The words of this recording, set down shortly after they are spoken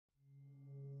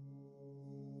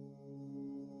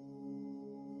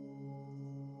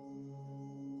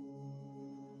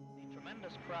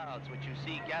tremendous crowds which you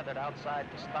see gathered outside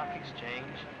the stock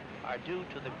exchange are due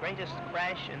to the greatest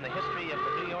crash in the history of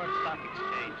the New York Stock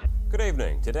Exchange. Good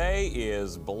evening. Today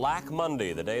is Black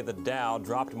Monday, the day the Dow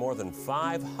dropped more than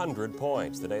 500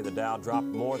 points. The day the Dow dropped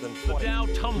more than 20. The Dow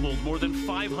tumbled more than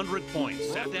 500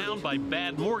 points, sat down by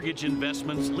bad mortgage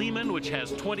investments. Lehman, which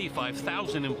has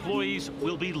 25,000 employees,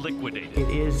 will be liquidated. It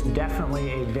is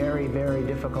definitely a very, very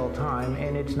difficult time,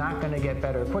 and it's not going to get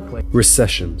better quickly.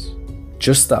 Recessions.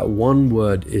 Just that one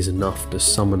word is enough to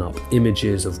summon up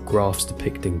images of graphs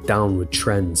depicting downward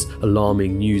trends,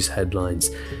 alarming news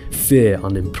headlines, fear,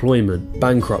 unemployment,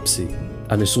 bankruptcy.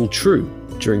 And it's all true.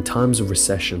 During times of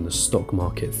recession, the stock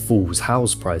market falls,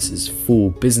 house prices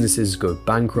fall, businesses go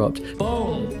bankrupt,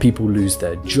 people lose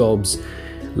their jobs,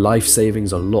 life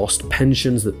savings are lost,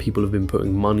 pensions that people have been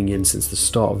putting money in since the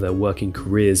start of their working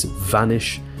careers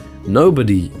vanish.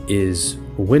 Nobody is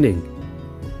winning.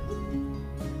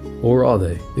 Or are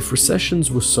they? If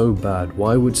recessions were so bad,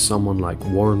 why would someone like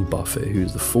Warren Buffett,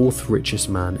 who's the fourth richest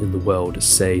man in the world,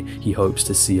 say he hopes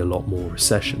to see a lot more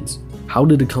recessions? How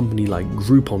did a company like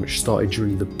Groupon, which started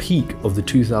during the peak of the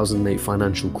 2008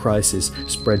 financial crisis,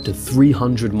 spread to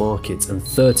 300 markets and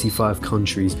 35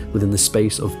 countries within the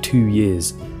space of 2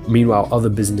 years? Meanwhile, other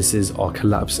businesses are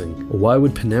collapsing. Or why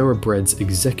would Panera Bread's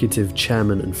executive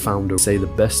chairman and founder say the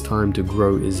best time to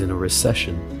grow is in a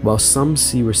recession? While some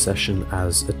see recession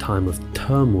as a time of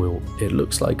turmoil, it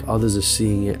looks like others are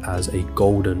seeing it as a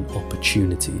golden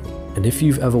opportunity. And if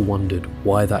you've ever wondered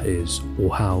why that is,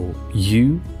 or how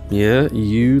you,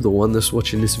 the one that's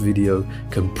watching this video,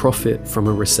 can profit from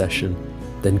a recession,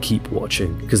 then keep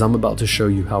watching, because I'm about to show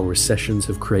you how recessions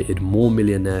have created more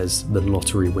millionaires than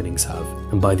lottery winnings have.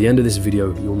 And by the end of this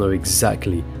video, you'll know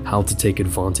exactly how to take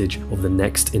advantage of the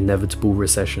next inevitable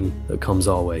recession that comes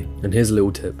our way. And here's a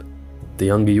little tip. The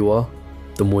younger you are,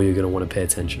 the more you're going to want to pay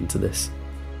attention to this.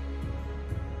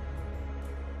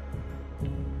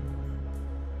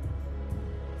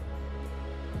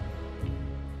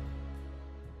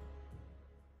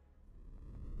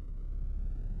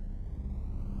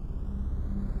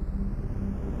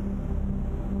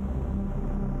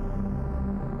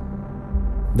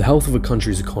 The health of a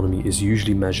country's economy is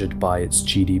usually measured by its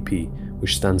GDP,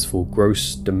 which stands for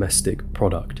Gross Domestic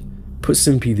Product. Put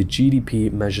simply, the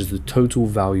GDP measures the total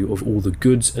value of all the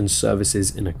goods and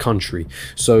services in a country.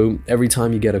 So every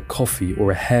time you get a coffee or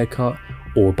a haircut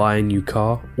or buy a new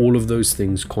car, all of those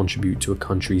things contribute to a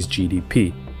country's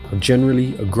GDP. Now,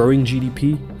 generally, a growing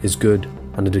GDP is good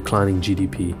and a declining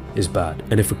GDP is bad.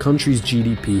 And if a country's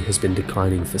GDP has been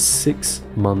declining for 6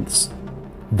 months,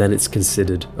 then it's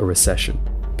considered a recession.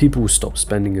 People will stop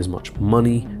spending as much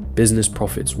money, business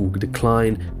profits will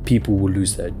decline, people will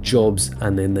lose their jobs,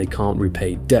 and then they can't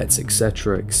repay debts,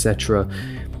 etc., etc.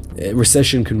 A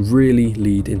recession can really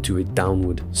lead into a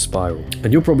downward spiral.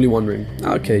 And you're probably wondering,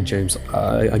 okay, James,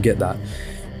 I get that,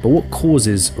 but what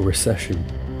causes a recession?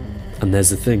 And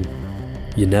there's the thing,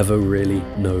 you never really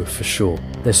know for sure.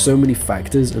 There's so many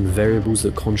factors and variables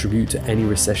that contribute to any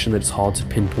recession that it's hard to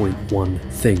pinpoint one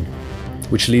thing.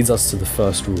 Which leads us to the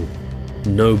first rule.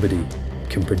 Nobody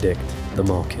can predict the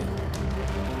market.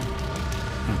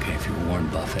 Okay, if you're Warren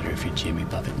Buffett or if you're Jimmy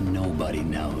Buffett, nobody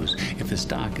knows if the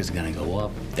stock is going to go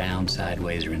up, down,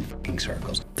 sideways, or in fucking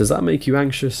circles. Does that make you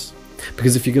anxious?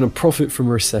 Because if you're going to profit from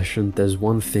a recession, there's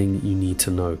one thing you need to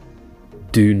know.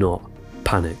 Do not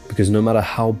panic. Because no matter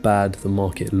how bad the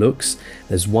market looks,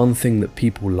 there's one thing that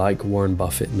people like Warren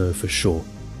Buffett know for sure.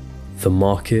 The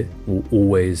market will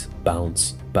always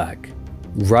bounce back.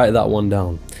 Write that one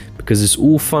down, because it's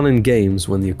all fun and games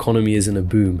when the economy is in a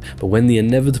boom, but when the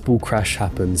inevitable crash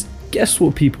happens, guess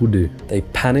what people do? They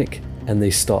panic and they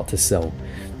start to sell.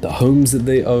 The homes that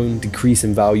they own decrease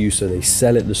in value, so they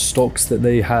sell it. The stocks that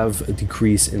they have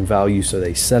decrease in value, so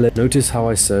they sell it. Notice how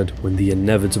I said when the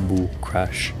inevitable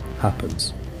crash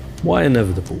happens. Why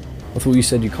inevitable? I thought you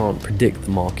said you can't predict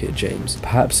the market, James.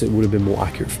 Perhaps it would have been more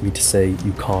accurate for me to say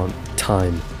you can't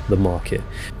time the market,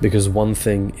 because one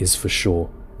thing is for sure,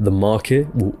 the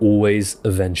market will always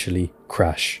eventually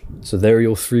crash. So there are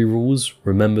your 3 rules,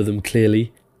 remember them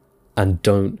clearly, and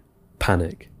don't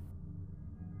panic.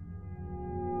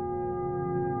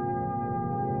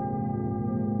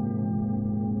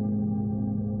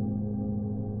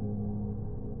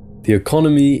 The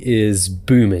economy is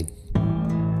booming.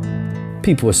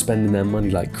 People are spending their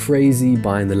money like crazy,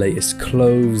 buying the latest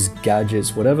clothes,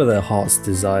 gadgets, whatever their hearts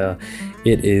desire.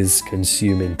 It is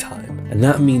consuming time. And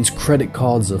that means credit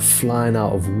cards are flying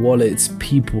out of wallets,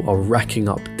 people are racking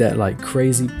up debt like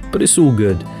crazy, but it's all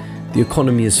good. The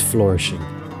economy is flourishing.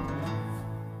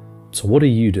 So what are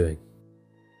you doing?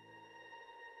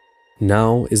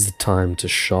 Now is the time to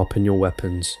sharpen your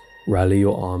weapons, rally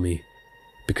your army,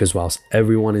 because whilst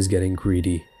everyone is getting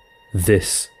greedy,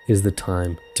 this is the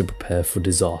time to prepare for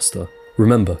disaster.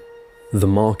 Remember, the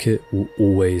market will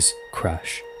always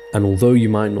crash. And although you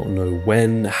might not know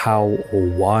when, how, or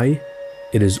why,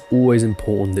 it is always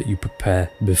important that you prepare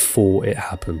before it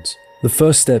happens. The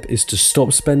first step is to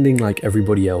stop spending like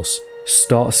everybody else.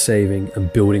 Start saving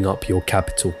and building up your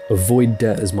capital. Avoid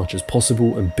debt as much as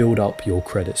possible and build up your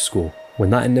credit score. When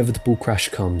that inevitable crash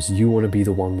comes, you want to be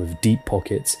the one with deep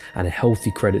pockets and a healthy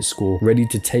credit score, ready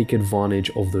to take advantage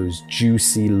of those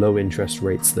juicy low interest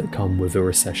rates that come with a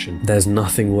recession. There's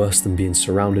nothing worse than being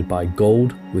surrounded by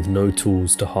gold with no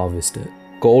tools to harvest it.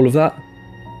 Got all of that?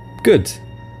 Good.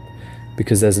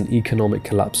 Because there's an economic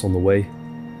collapse on the way,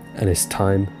 and it's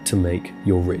time to make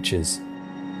your riches.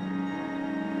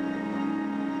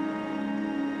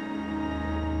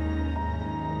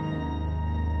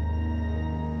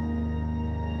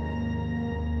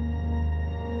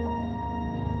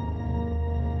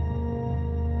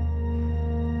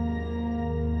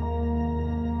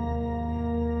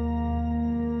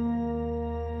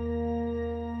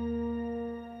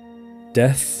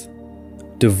 Death,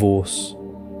 divorce,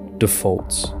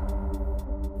 defaults.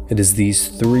 It is these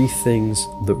three things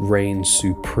that reign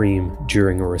supreme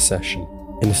during a recession.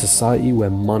 In a society where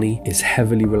money is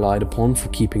heavily relied upon for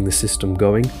keeping the system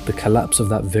going, the collapse of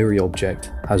that very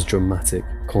object has dramatic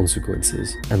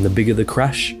consequences. And the bigger the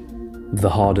crash, the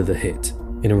harder the hit.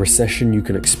 In a recession, you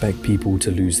can expect people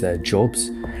to lose their jobs,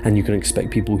 and you can expect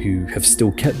people who have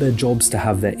still kept their jobs to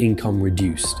have their income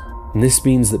reduced. And this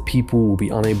means that people will be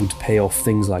unable to pay off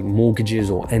things like mortgages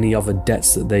or any other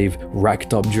debts that they've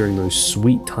racked up during those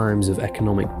sweet times of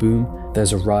economic boom.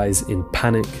 There's a rise in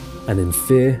panic and in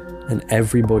fear, and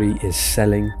everybody is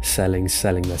selling. They're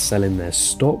selling their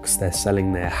stocks, they're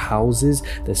selling their houses,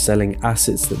 they're selling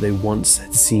assets that they once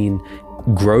had seen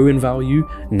grow in value,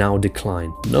 now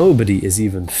decline. Nobody is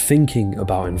even thinking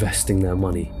about investing their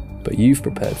money, but you've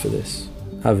prepared for this,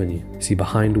 haven't you? See,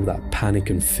 behind all that panic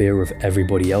and fear of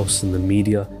everybody else in the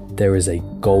media, there is a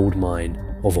gold mine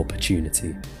of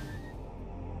opportunity.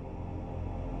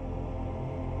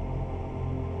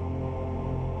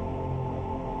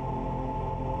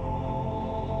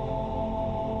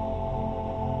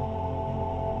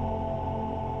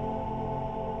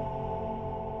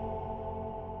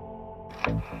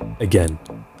 Again,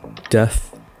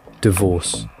 death,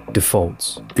 divorce,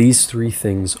 defaults. These three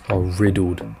things are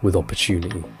riddled with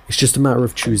opportunity. It's just a matter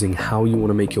of choosing how you want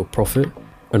to make your profit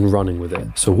and running with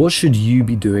it. So what should you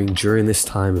be doing during this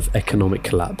time of economic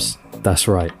collapse? That's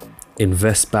right,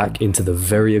 invest back into the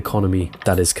very economy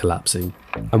that is collapsing.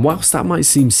 And whilst that might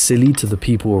seem silly to the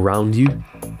people around you,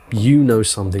 you know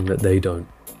something that they don't,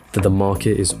 that the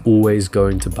market is always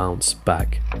going to bounce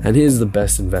back. And here's the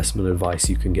best investment advice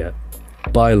you can get.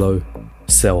 Buy low,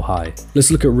 sell high. Let's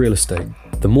look at real estate.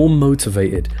 The more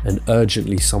motivated and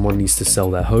urgently someone needs to sell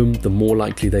their home, the more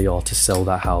likely they are to sell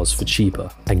that house for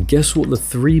cheaper. And guess what the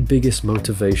three biggest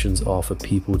motivations are for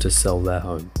people to sell their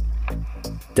home?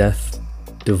 Death,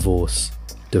 divorce,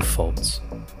 defaults.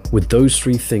 With those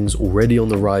three things already on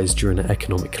the rise during an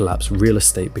economic collapse, real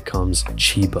estate becomes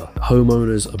cheaper.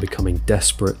 Homeowners are becoming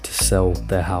desperate to sell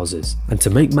their houses. And to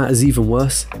make matters even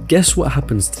worse, guess what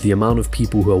happens to the amount of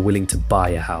people who are willing to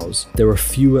buy a house? There are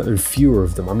fewer and fewer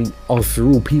of them. I mean, after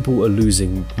all, people are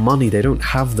losing money. They don't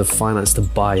have the finance to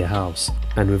buy a house.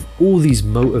 And with all these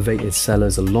motivated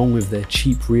sellers along with their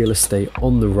cheap real estate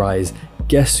on the rise,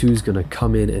 guess who's going to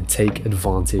come in and take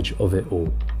advantage of it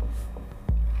all?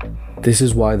 This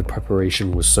is why the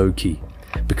preparation was so key,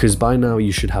 because by now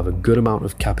you should have a good amount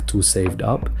of capital saved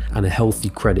up and a healthy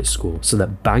credit score so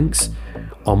that banks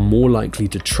are more likely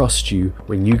to trust you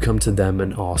when you come to them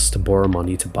and ask to borrow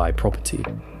money to buy property.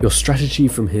 Your strategy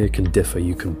from here can differ.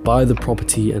 You can buy the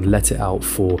property and let it out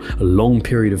for a long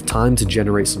period of time to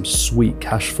generate some sweet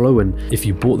cash flow, and if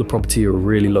you bought the property at a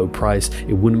really low price,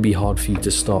 it wouldn't be hard for you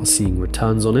to start seeing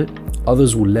returns on it.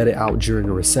 Others will let it out during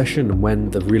a recession, and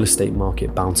when the real estate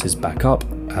market bounces back up,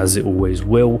 as it always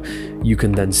will, you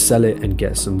can then sell it and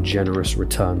get some generous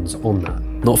returns on that.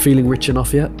 Not feeling rich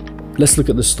enough yet? Let's look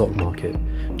at the stock market.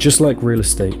 Just like real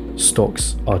estate,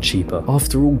 stocks are cheaper.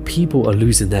 After all, people are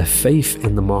losing their faith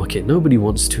in the market. Nobody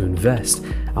wants to invest.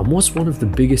 And what's one of the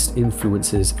biggest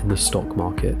influences in the stock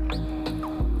market?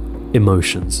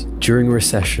 Emotions. During a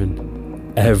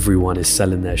recession, everyone is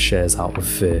selling their shares out of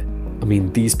fear. I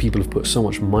mean, these people have put so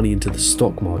much money into the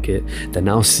stock market, they're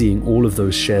now seeing all of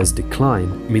those shares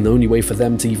decline. I mean, the only way for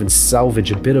them to even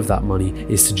salvage a bit of that money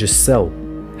is to just sell.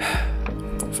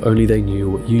 If only they knew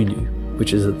what you knew,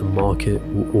 which is that the market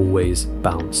will always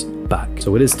bounce back.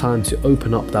 So it is time to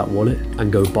open up that wallet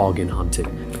and go bargain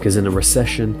hunting, because in a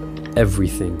recession,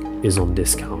 everything is on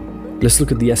discount. Let's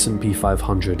look at the S&P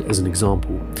 500 as an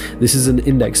example. This is an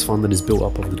index fund that is built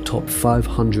up of the top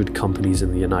 500 companies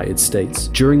in the United States.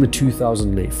 During the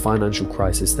 2008 financial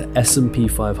crisis, the S&P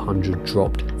 500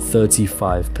 dropped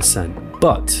 35%.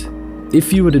 But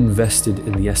if you had invested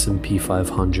in the S&P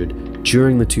 500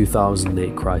 during the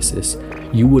 2008 crisis,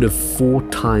 you would have 4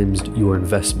 times your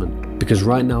investment, because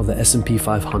right now the S&P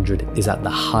 500 is at the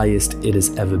highest it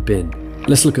has ever been.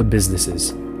 Let's look at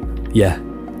businesses. Yeah,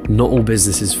 not all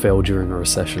businesses fail during a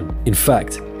recession. In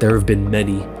fact, there have been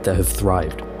many that have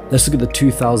thrived. Let's look at the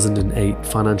 2008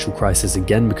 financial crisis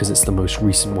again, because it's the most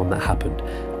recent one that happened.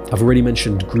 I've already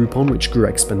mentioned Groupon, which grew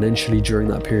exponentially during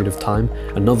that period of time.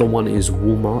 Another one is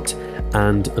Walmart,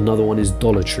 and another one is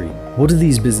Dollar Tree. What do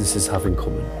these businesses have in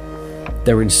common?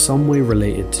 They're in some way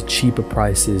related to cheaper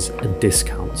prices and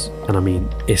discounts. And I mean,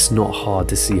 it's not hard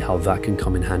to see how that can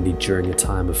come in handy during a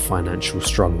time of financial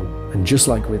struggle. And just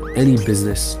like with any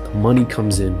business, the money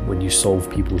comes in when you solve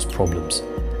people's problems.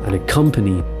 And a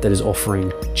company that is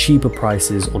offering cheaper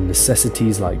prices on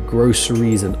necessities like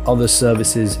groceries and other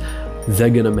services,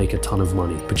 they're gonna make a ton of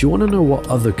money. But you wanna know what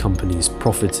other companies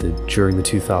profited during the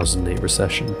 2008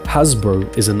 recession?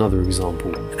 Hasbro is another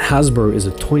example. Hasbro is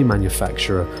a toy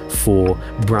manufacturer for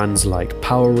brands like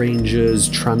Power Rangers,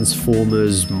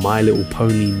 Transformers, My Little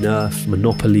Pony, Nerf,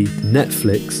 Monopoly.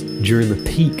 Netflix, during the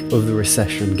peak of the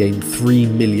recession, gained 3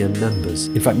 million members.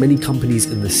 In fact, many companies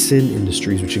in the sin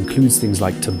industries, which includes things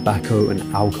like tobacco and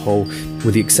alcohol,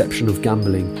 with the exception of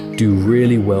gambling, do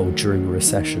really well during a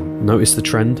recession. Notice the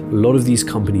trend? A lot of these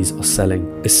companies are selling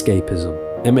escapism.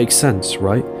 It makes sense,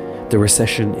 right? The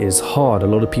recession is hard, a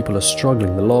lot of people are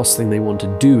struggling. The last thing they want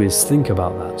to do is think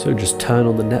about that. So just turn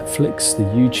on the Netflix, the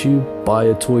YouTube, buy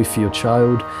a toy for your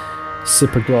child,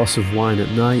 sip a glass of wine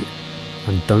at night,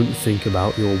 and don't think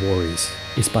about your worries.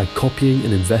 It's by copying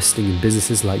and investing in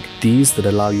businesses like these that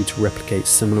allow you to replicate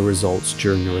similar results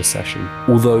during a recession.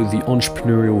 Although the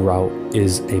entrepreneurial route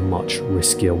is a much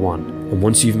riskier one. And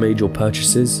once you've made your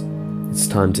purchases, it's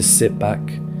time to sit back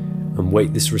and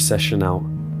wait this recession out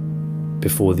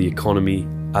before the economy,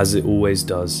 as it always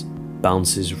does,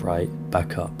 bounces right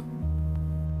back up.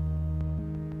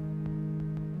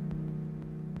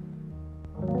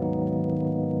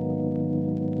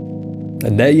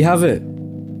 And there you have it.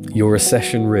 You're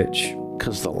recession rich.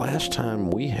 Because the last time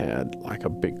we had like a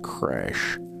big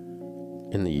crash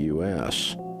in the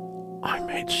US, I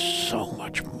made so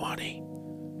much money.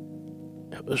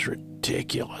 It was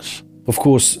ridiculous. Of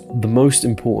course, the most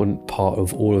important part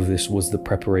of all of this was the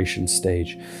preparation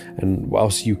stage. And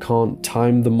whilst you can't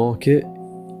time the market,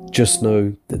 just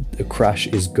know that a crash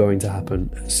is going to happen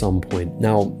at some point.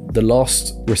 Now, the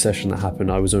last recession that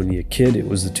happened, I was only a kid. It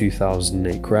was the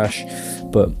 2008 crash.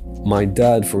 But my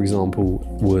dad, for example,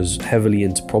 was heavily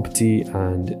into property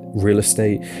and real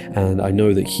estate. And I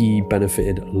know that he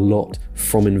benefited a lot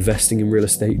from investing in real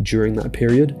estate during that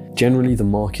period. Generally, the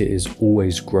market is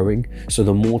always growing. So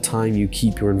the more time you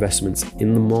keep your investments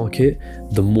in the market,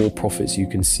 the more profits you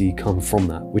can see come from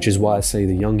that, which is why I say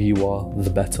the younger you are, the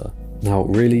better. Now,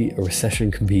 really, a recession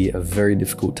can be a very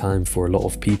difficult time for a lot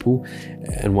of people.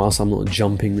 And whilst I'm not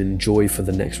jumping in joy for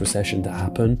the next recession to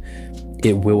happen,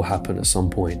 it will happen at some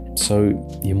point.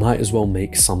 So you might as well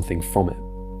make something from it.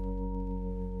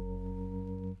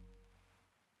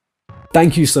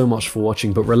 Thank you so much for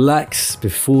watching, but relax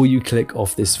before you click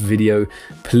off this video.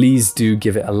 Please do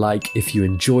give it a like. If you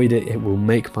enjoyed it, it will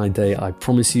make my day, I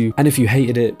promise you. And if you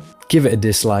hated it, give it a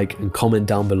dislike and comment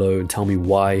down below and tell me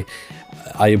why.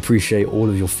 I appreciate all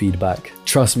of your feedback.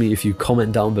 Trust me, if you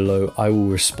comment down below, I will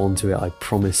respond to it, I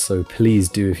promise. So please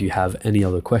do if you have any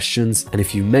other questions. And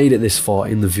if you made it this far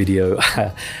in the video,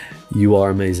 you are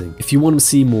amazing. If you want to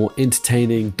see more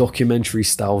entertaining documentary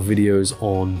style videos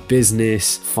on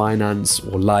business, finance,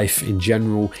 or life in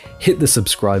general, hit the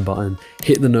subscribe button,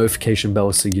 hit the notification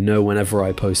bell so you know whenever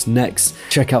I post next.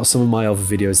 Check out some of my other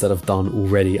videos that I've done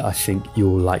already. I think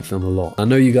you'll like them a lot. I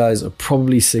know you guys are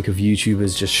probably sick of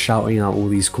YouTubers just shouting out all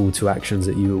these call to actions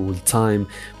at you all the time,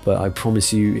 but I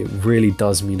promise you it really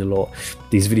does mean a lot.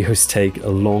 These videos take a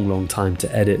long time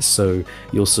to edit, so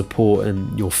your support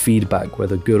and your feedback,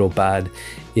 whether good or bad,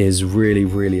 is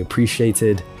really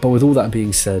appreciated. But with all that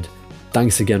being said,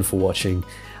 thanks again for watching.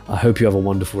 I hope you have a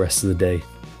wonderful rest of the day.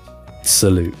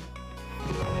 Salute.